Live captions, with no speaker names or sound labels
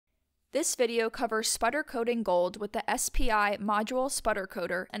This video covers sputter coating gold with the SPI module sputter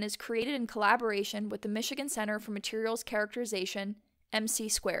coater and is created in collaboration with the Michigan Center for Materials Characterization,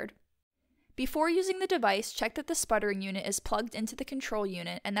 MC². Before using the device, check that the sputtering unit is plugged into the control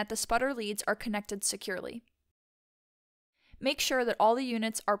unit and that the sputter leads are connected securely. Make sure that all the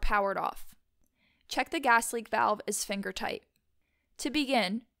units are powered off. Check the gas leak valve is finger tight. To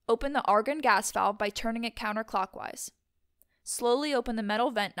begin, open the argon gas valve by turning it counterclockwise. Slowly open the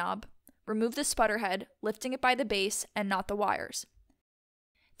metal vent knob. Remove the sputter head, lifting it by the base and not the wires.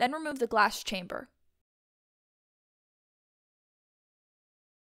 Then remove the glass chamber.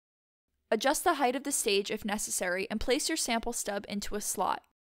 Adjust the height of the stage if necessary and place your sample stub into a slot.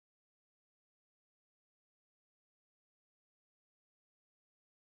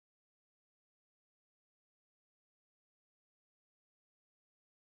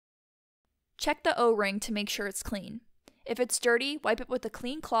 Check the O-ring to make sure it's clean. If it's dirty, wipe it with a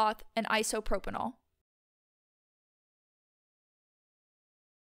clean cloth and isopropanol.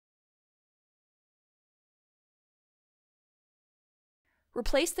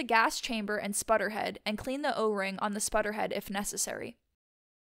 Replace the gas chamber and sputter head and clean the O-ring on the sputter head if necessary.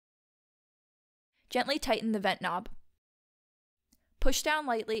 Gently tighten the vent knob. Push down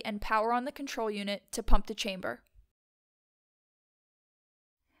lightly and power on the control unit to pump the chamber.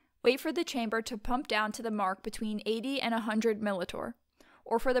 Wait for the chamber to pump down to the mark between 80 and 100 millitorr,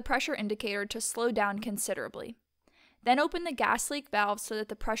 or for the pressure indicator to slow down considerably. Then open the gas leak valve so that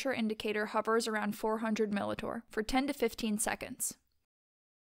the pressure indicator hovers around 400 millitorr for 10 to 15 seconds.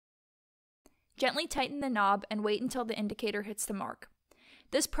 Gently tighten the knob and wait until the indicator hits the mark.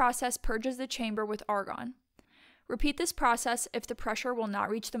 This process purges the chamber with argon. Repeat this process if the pressure will not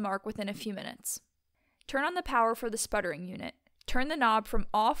reach the mark within a few minutes. Turn on the power for the sputtering unit. Turn the knob from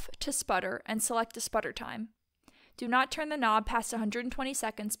off to sputter and select the sputter time. Do not turn the knob past 120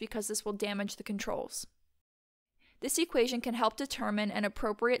 seconds because this will damage the controls. This equation can help determine an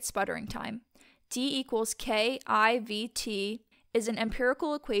appropriate sputtering time. D equals KIVT is an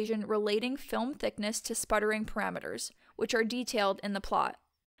empirical equation relating film thickness to sputtering parameters, which are detailed in the plot.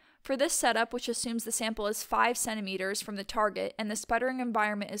 For this setup, which assumes the sample is 5 centimeters from the target and the sputtering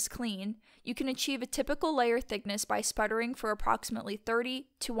environment is clean, you can achieve a typical layer thickness by sputtering for approximately 30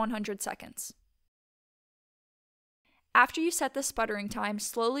 to 100 seconds. After you set the sputtering time,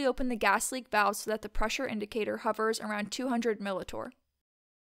 slowly open the gas leak valve so that the pressure indicator hovers around 200 millitorr.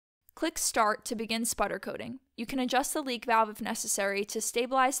 Click Start to begin sputter coating. You can adjust the leak valve if necessary to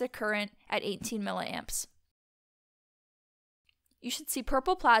stabilize the current at 18 milliamps. You should see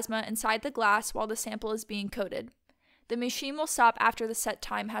purple plasma inside the glass while the sample is being coated. The machine will stop after the set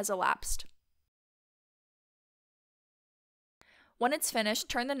time has elapsed. When it's finished,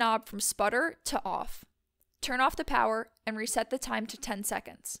 turn the knob from sputter to off. Turn off the power and reset the time to 10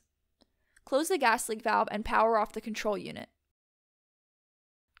 seconds. Close the gas leak valve and power off the control unit.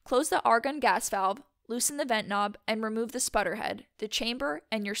 Close the argon gas valve, loosen the vent knob, and remove the sputter head, the chamber,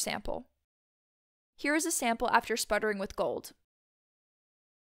 and your sample. Here is a sample after sputtering with gold.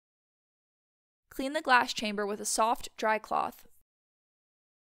 Clean the glass chamber with a soft, dry cloth.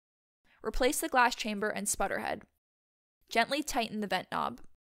 Replace the glass chamber and sputter head. Gently tighten the vent knob.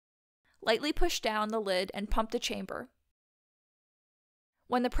 Lightly push down the lid and pump the chamber.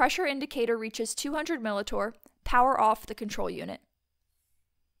 When the pressure indicator reaches 200 millitorr, power off the control unit.